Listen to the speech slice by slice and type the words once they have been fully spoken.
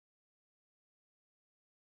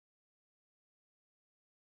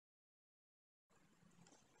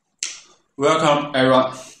Welcome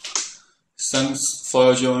everyone. Thanks for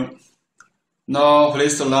your joining. Now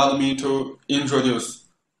please allow me to introduce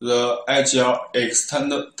the AGL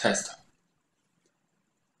Extend Test.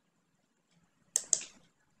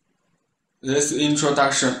 This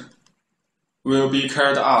introduction will be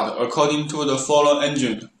carried out according to the following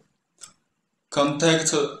engine.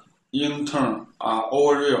 Context in turn are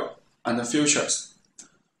overview and features.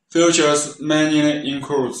 Features mainly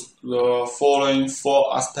includes the following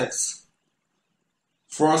four aspects.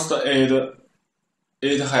 First,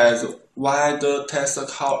 it has wide test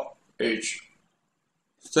coverage.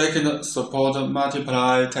 Second, support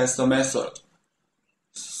multiple test method.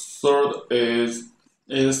 Third is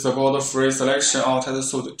it supports free selection of test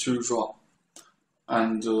suite to run.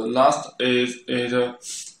 And last is it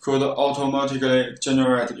could automatically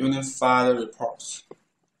generate unified reports.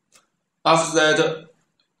 After that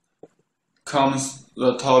comes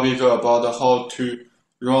the topic about how to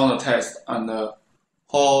run a test and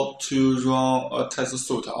how to run a test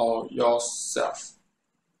suite of yourself.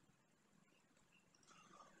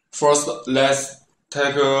 First, let's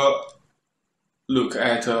take a look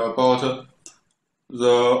at about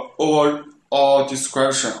the overall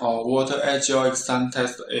description of what AGL Extend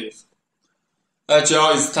Test is.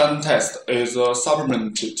 AGL Extend Test is a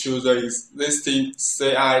supplement to the existing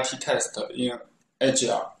CIAT test in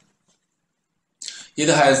AGL. It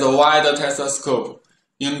has a wide test scope,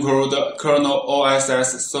 include kernel,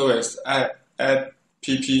 OSS, service, app,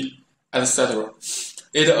 etc.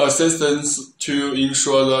 It assists to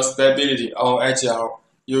ensure the stability of AGL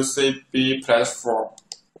UCB platform.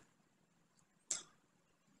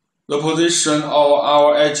 The position of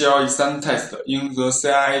our AGL Extend Test in the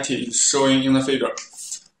CIAT is shown in the figure.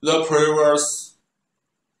 The previous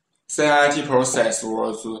CIAT process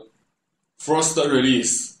was first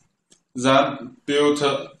release, then build,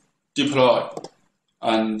 deploy,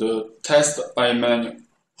 and test by manual.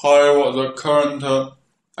 However, the current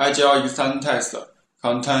AGL Extend Test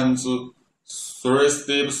contains 3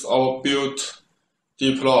 steps of build,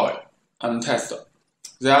 deploy, and test.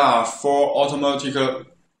 There are 4 automatic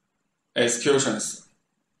executions.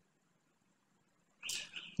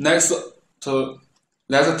 Next,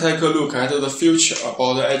 let's take a look at the feature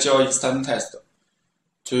about the AGL Extend Test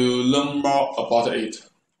to learn more about it.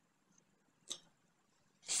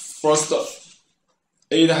 First,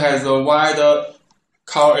 it has a wide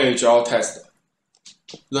coverage of test.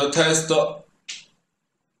 The test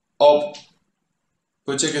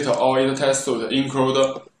object of its test suite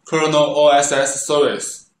include kernel, OSS,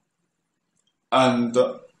 service, and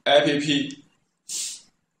app.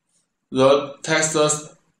 The test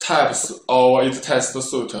types of its test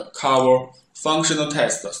suite cover functional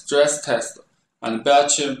test, stress test, and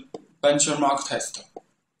benchmark test.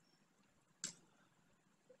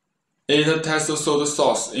 Its test suite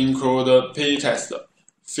sources include ptest,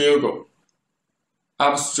 fugue,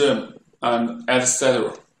 upstream, and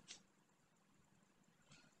etc.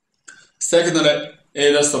 Secondly,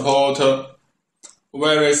 it supports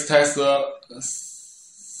various test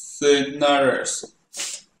scenarios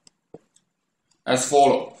as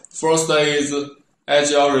follows. First is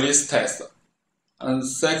AGL release test, and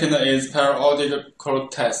second is periodic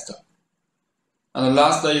code test, and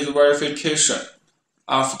last is verification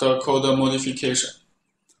after code modification.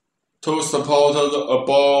 To support the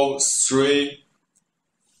above 3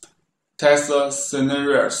 test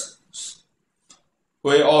scenarios,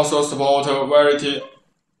 we also support a variety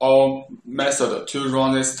of methods to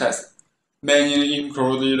run this test, mainly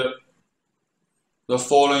included the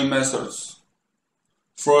following methods.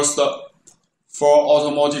 First, for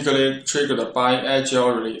automatically triggered by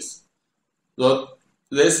AGL release.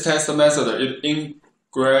 This test method is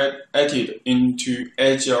integrated into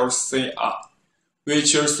AGL CIAT,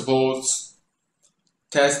 which supports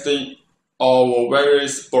testing of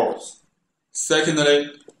various boards.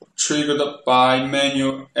 Secondly, triggered by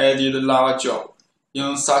manual added lava job.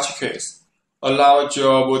 In such case, a lava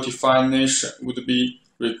job definition would be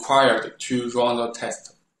required to run the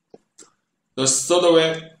test. The third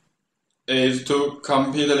way is to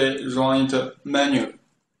completely run it manually.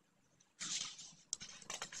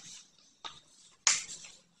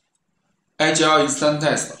 AGL Extend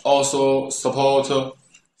Test also supports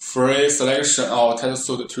free selection of test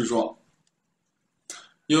suite to run.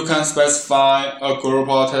 You can specify a group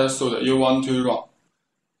of test suite you want to run.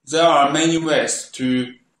 There are many ways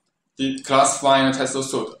to classify a test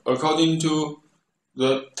suite. According to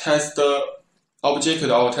the test object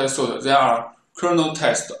of test suite, there are kernel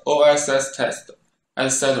test, OSS test,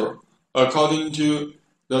 etc. According to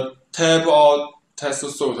the type of test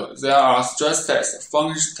suite, there are stress test,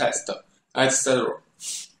 function test, etc.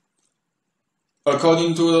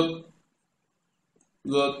 According to the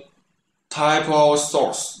the type of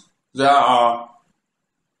source. There are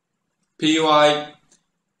py,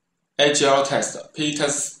 AGL test,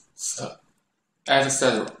 ptest,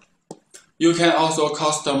 etc. You can also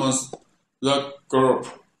customize the group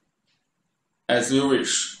as you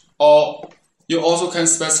wish, or you also can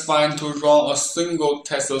specify to run a single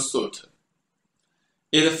test suite.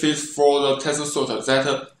 It fits for the test suite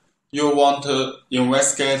that you want to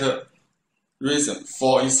investigate reason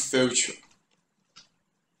for its future.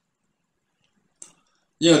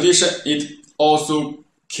 In addition, it also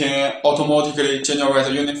can automatically generate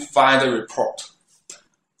a unified report.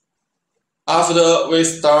 After we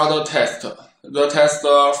start the test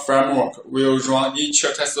framework will run each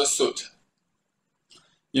test suite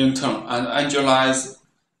in turn and analyze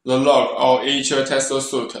the log of each test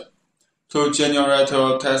suite to generate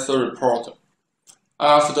a test report.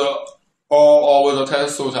 After all of the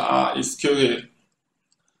test suites are executed,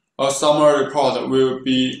 a summary report will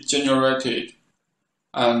be generated,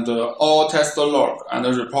 and all test log and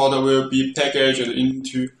report will be packaged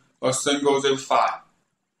into a single zip file.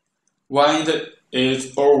 When it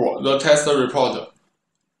is over, the test report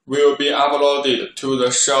will be uploaded to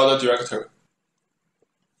the shared directory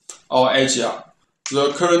or AGL.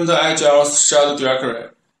 The current AGL shared directory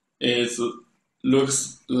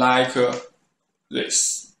looks like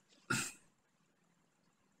this.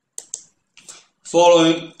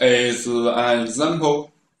 Following is an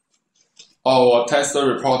example of a test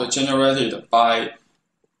report generated by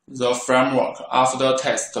the framework after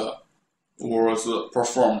test was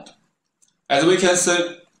performed. As we can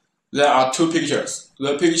see, there are two pictures.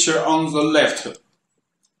 The picture on the left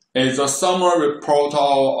is a summary report of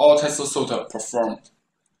all test suites performed.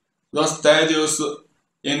 The status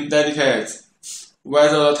indicates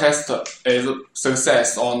whether the test is a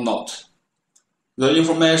success or not. The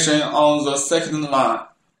information on the second line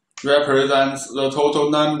represents the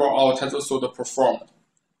total number of test suites performed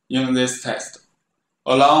in this test,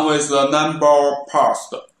 along with the number of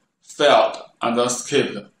parsed, failed, and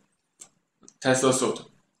skipped test suite.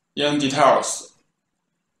 In details,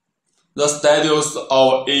 the status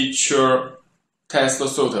of each test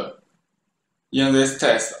suite in this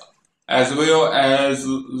test, as well as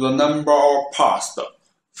the number of passed,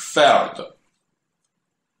 failed,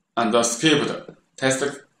 and skipped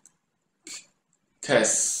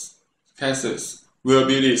test cases will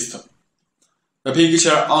be listed. The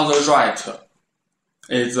picture on the right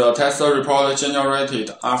is the test report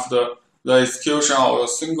generated after the execution of a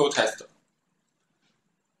single test.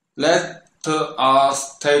 Let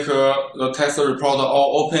us take the test report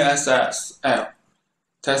of OpenSSL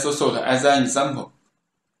test suite as an example.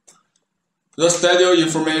 The status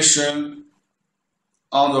information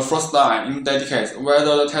on the first line indicates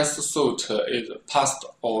whether the test suite is passed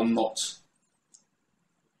or not.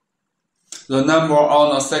 The number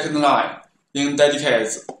on the second line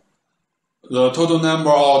indicates the total number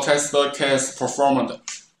of test cases performed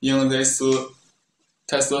in this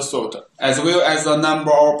test suite, as well as the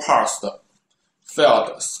number of passed,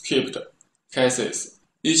 failed, skipped cases.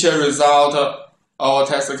 Each result of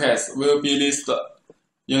a test case will be listed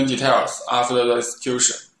in details after the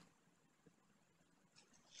execution.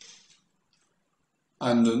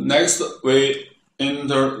 And next, we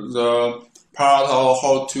enter the part of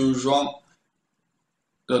how to run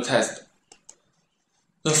the test.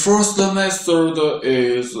 The first method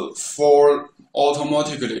is for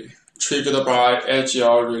automatically triggered by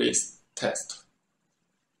AGL release test.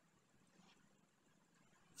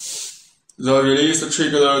 The release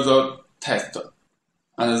triggers the test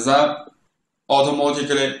and then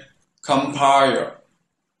automatically compile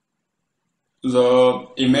the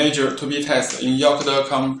image to be tested in yocto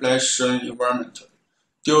compilation environment.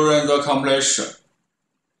 During the compilation,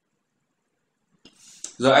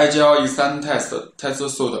 the AGL Extend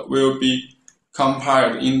Test suite will be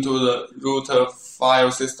compiled into the root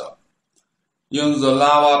file system. In the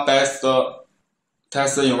Lava-based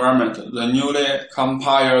test environment, the newly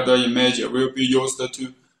compiled image will be used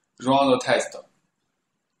to run the test.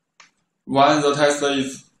 When the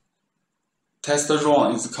test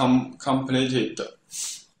run is completed,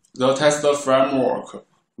 the test framework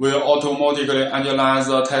will automatically analyze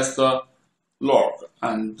the test log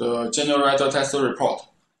and generate a test report.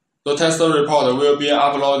 The test report will be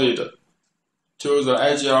uploaded to the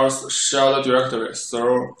AGL's shared directory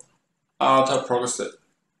through ALT proxy.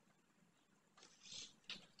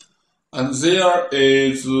 And there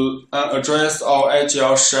is an address of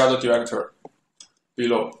AGL shared directory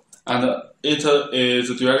below, and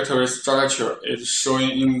its directory structure is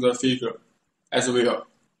shown in the figure as well.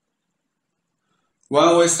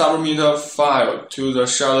 When we submit a file to the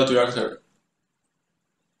shared directory,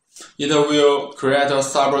 It will create a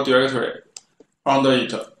subdirectory under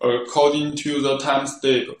it according to the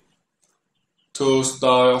timestamp to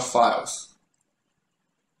store your files.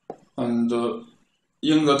 And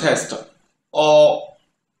in the test, all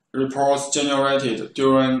reports generated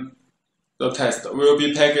during the test will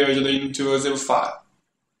be packaged into a zip file.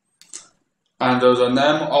 And the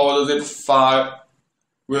name of the zip file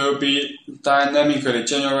will be dynamically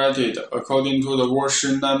generated according to the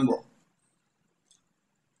version number,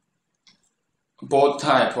 board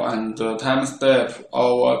type, and the timestamp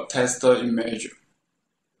of a test image.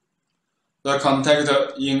 The content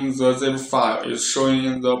in the zip file is shown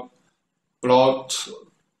in the plot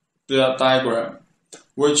diagram,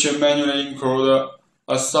 which manually includes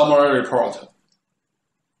a summary report of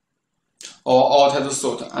all test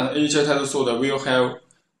suite, and each test suite will have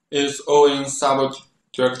its own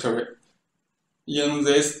subdirectory. In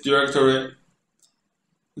this directory,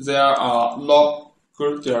 there are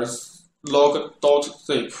log.zip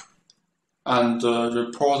and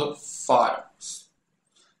report files.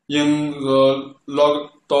 In the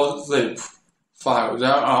log.zip file,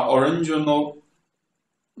 there are original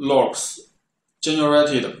logs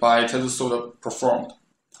generated by test suite performed.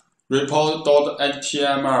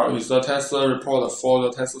 Report.html is the test report for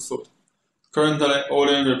the test suite. Currently,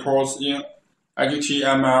 only reports in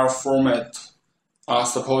HTML format are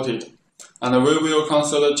supported, and we will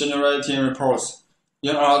consider generating reports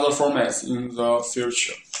in other formats in the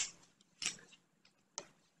future.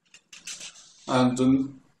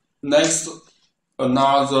 And next,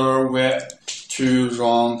 another way to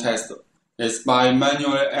run tests is by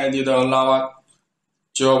manually adding a Lava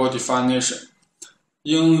job definition.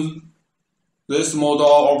 In this mode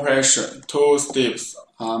of operation, two steps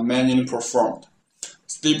are manually performed.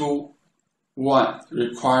 Step 1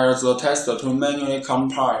 requires the tester to manually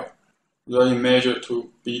compile the image to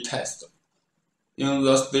ptest. In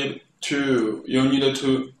the step 2, you need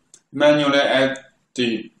to manually add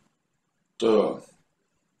the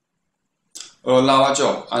Lava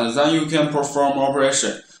job, and then you can perform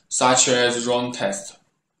operations such as run test.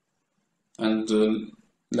 And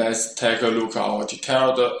let's take a look at our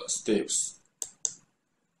detailed steps.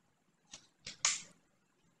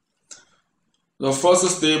 The first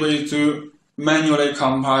step is to manually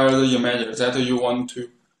compile the image that you want to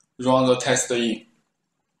run the test in.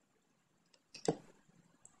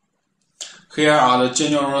 Here are the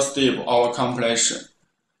general steps of compilation.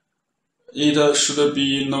 It should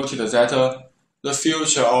be noted that the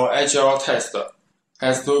feature of AGL test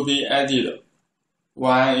has to be added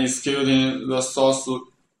when executing the source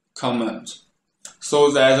command, so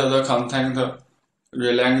that the content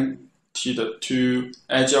related to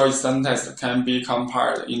AGL Extend Test can be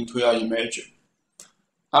compiled into your image.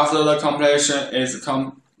 After the compilation is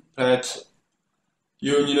complete,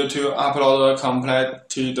 you need to upload the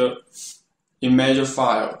completed image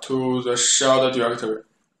file to the shared directory,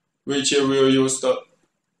 which will be used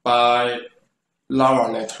by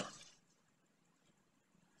Lava later.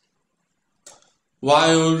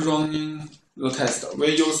 While running the test,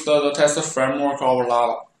 we used the test framework of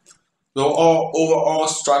Lava. The overall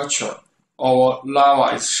structure of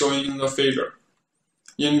Lava is shown in the figure,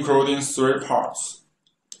 including 3 parts: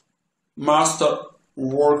 master,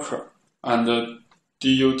 worker, and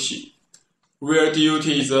DUT, where DUT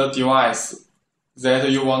is the device that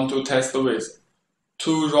you want to test with.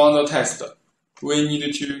 To run the test, we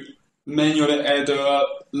need to manually add a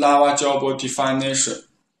Lava job definition.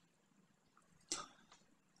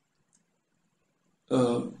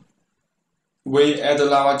 We add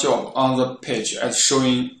Lava job on the page as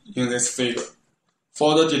shown in this figure.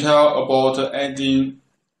 For the detail about adding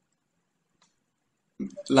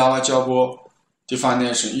Lava job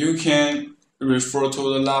definition, you can refer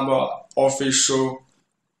to the Lava official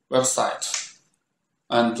website.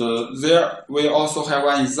 And there we also have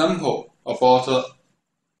an example about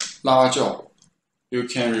Lava job you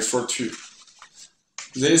can refer to.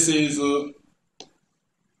 This is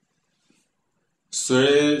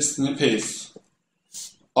 3 snippets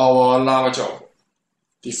of Lava job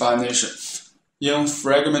definition. In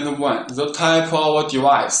fragment 1, the type of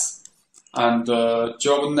device and the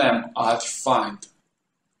job name are defined.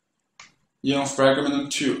 In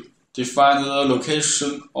fragment 2, define the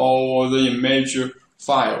location of the image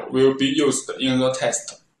file will be used in the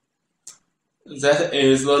test. That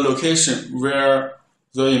is the location where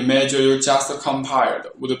the image you just compiled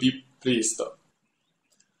would be placed.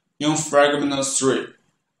 In fragment 3,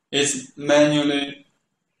 it manually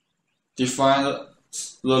defines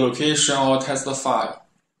the location of test file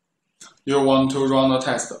you want to run the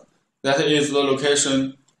test. That is the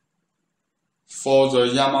location for the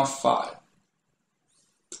YAML file.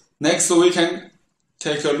 Next, we can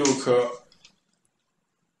take a look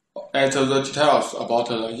at the details about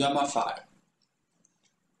the YAML file.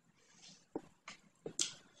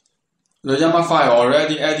 The YAML file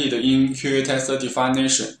already added in QA-test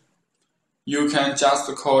definition. You can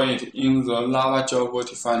just call it in the Lava job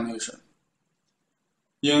definition.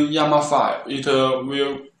 In YAML file, it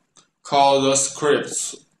will call the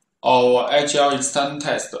scripts of AGL Extend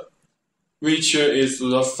Test, which is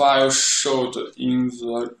the file showed in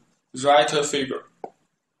the right figure.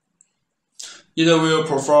 It will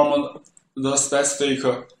perform the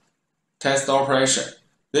specific test operation.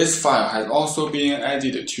 This file has also been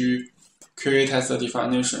added to QA test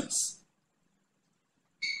definitions.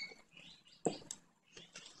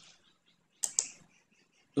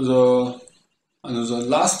 The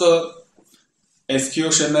last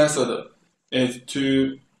execution method is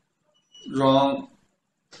to run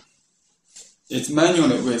it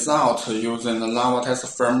manually without using the Lava test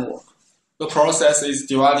framework. The process is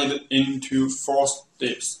divided into 4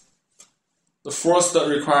 steps. The first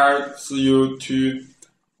requires you to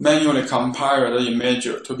manually compile the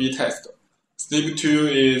imager to be tested. Step 2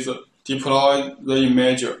 is deploy the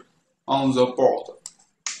imager on the board.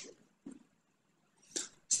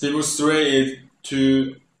 Step 3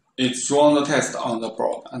 is run the test on the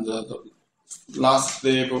board, and the last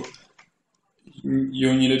step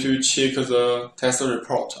you need to check the test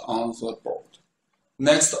report on the board.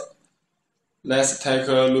 Next, let's take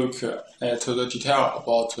a look at the detail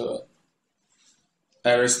about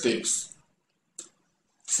every steps.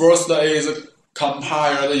 First is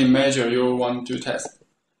compile the imager you want to test.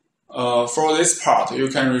 For this part, you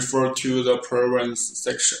can refer to the preference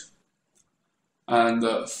section. And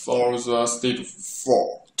for the step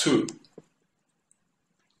 2,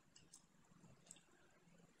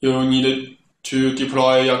 you need to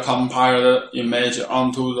deploy your compiled image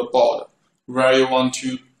onto the board where you want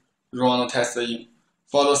to run the test in.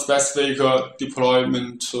 For the specific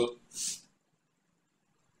deployment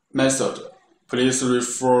method, please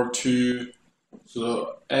refer to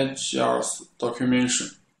the AGL's documentation.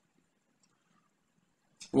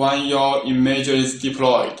 When your image is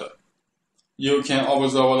deployed, you can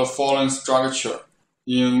observe the following structure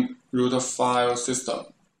in root file system.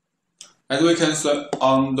 As we can see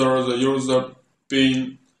under the user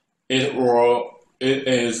bin, it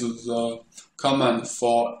is the command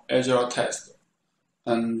for agl-test,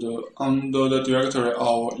 and under the directory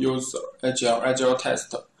of user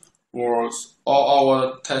agl-test was all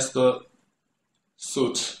our test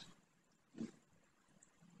suite.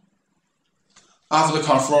 After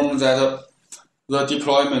confirming that the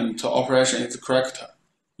deployment operation is correct,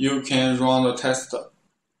 you can run the test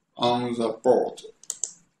on the board.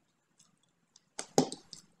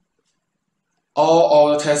 All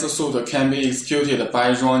of the test suite can be executed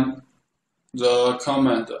by running the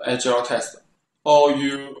command agl-test. Or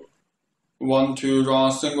you want to run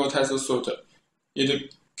a single test suite,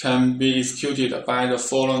 it can be executed by the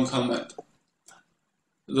following command.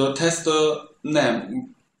 The test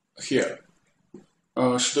name here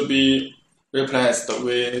should be replaced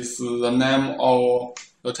with the name of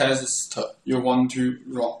the test you want to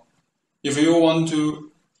run. If you want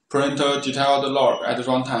to print a detailed log at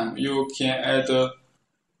runtime, you can add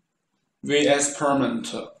VS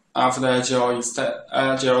parent after the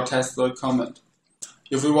agl-test command.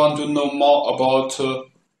 If you want to know more about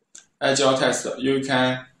agl-test, you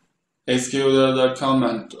can execute the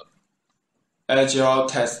command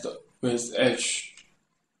agl-test with H.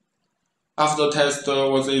 After the test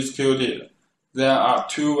was executed, there are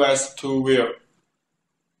 2 ways to view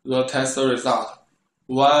the test result.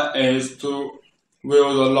 One is to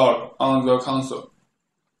view the log on the console,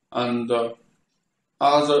 and the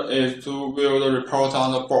other is to view the report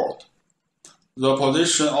on the board. The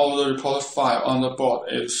position of the report file on the board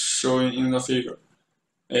is shown in the figure.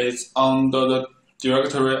 It's under the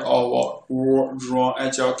directory of run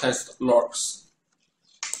agl-test logs.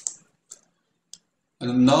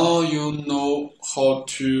 And now you know how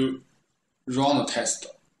to run the test,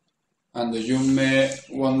 and you may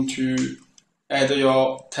want to add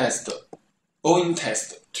your own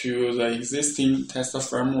test to the existing test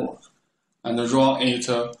framework and run it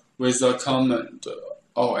with the command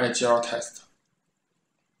of agl-test.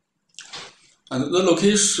 And the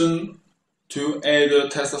location to add a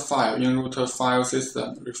test file in root file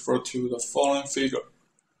system refer to the following figure.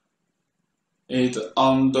 It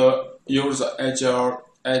under user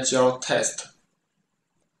agl-test.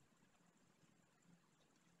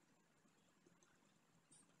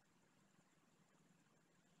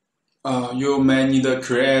 You may need to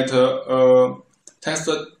create a test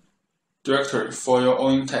directory for your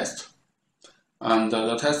own test, and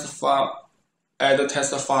the test file, add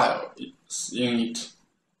test file in it.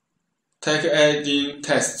 Take adding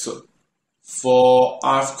tests for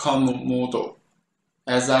AFCOM model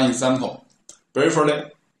as an example.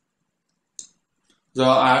 Briefly, the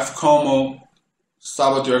AFCOM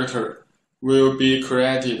subdirectory will be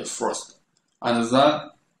created first, and then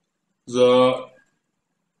the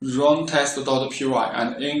runtest.py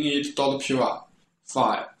and init.py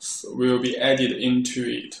files will be added into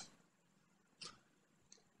it.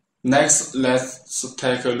 Next, let's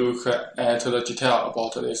take a look at the detail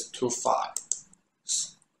about these two files.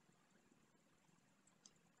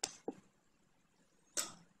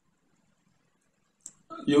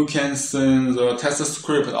 You can send the test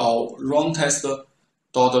script of runtest.py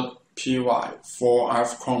for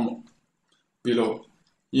AFCOM below.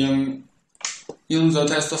 In the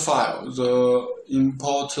test file, the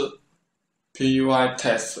import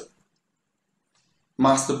pytest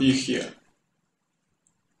must be here.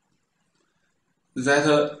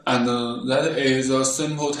 That is a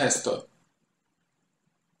simple test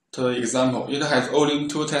example. It has only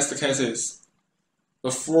two test cases.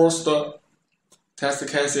 The first test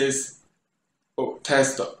case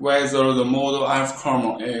test whether the model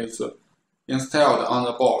AFCOM is installed on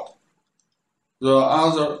the board. The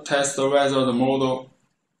other test whether the model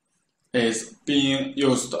is being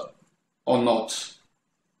used or not.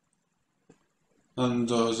 And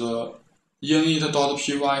the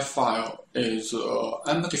init.py file is an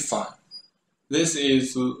empty file. This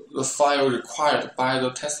is the file required by the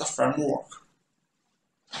test framework.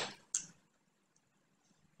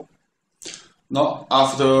 Now,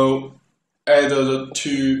 after add the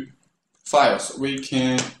two files, we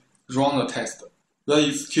can run the test. The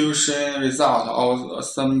execution result of a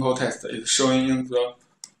simple test is shown in the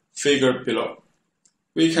figure below.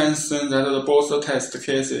 We can see that both test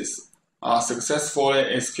cases are successfully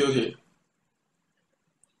executed.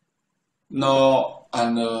 Now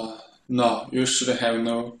you should have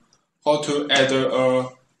known how to add a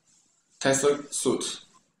test suite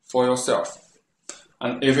for yourself.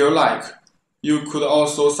 And if you like, you could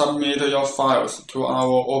also submit your files to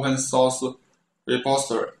our open source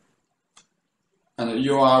repository. And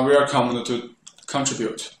you are welcome to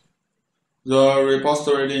contribute. The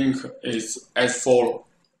repository link is as follows.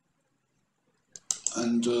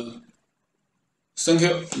 And thank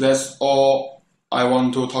you. That's all I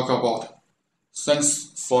want to talk about. Thanks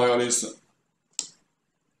for your listen.